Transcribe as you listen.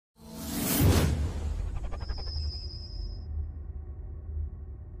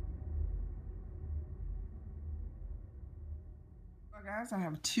Guys, I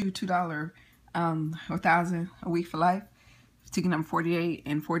have $2 1,000 a week for life. Ticket number 48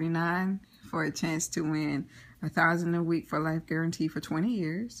 and 49 for a chance to win 1,000 a week for life guarantee for 20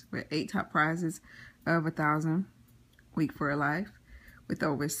 years with 8 top prizes of 1,000 a week for a life with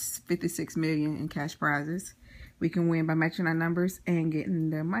over 56 million in cash prizes. We can win by matching our numbers and getting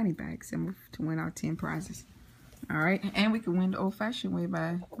the money back symbol to win our 10 prizes. All right, and we can win the old-fashioned way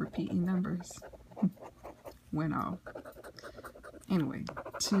by repeating numbers. Win all. Anyway,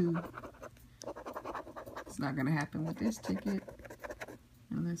 it's not going to happen with this ticket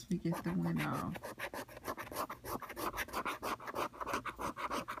unless we get the win all.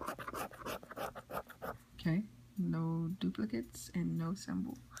 Okay, no duplicates and no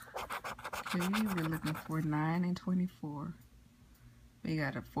symbol. Okay, we're looking for 9 and 24. We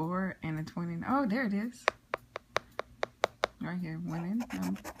got a 4 and a 20. Oh, there it is. Right here, winning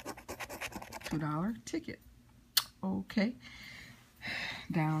 $2 ticket. Okay,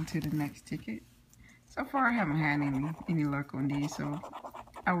 down to the next ticket. So far, I haven't had any luck on these, so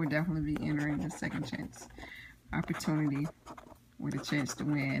I would definitely be entering the second chance opportunity with a chance to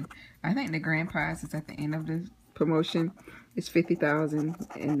win. I think the grand prize is at the end of the promotion. It's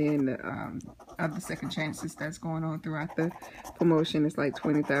 $50,000, and then the other second chances that's going on throughout the promotion is like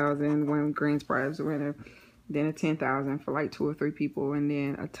 $20,000. One grand prize winner, then a $10,000 for like 2 or 3 people, and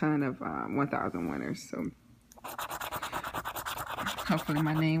then a ton of 1,000 winners. So hopefully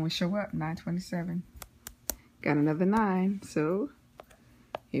my name will show up. 927. Got another 9. So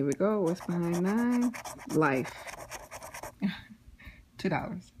here we go. What's behind 9? Life.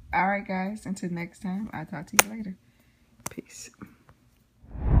 $2. All right, guys. Until next time, I'll talk to you later. Peace.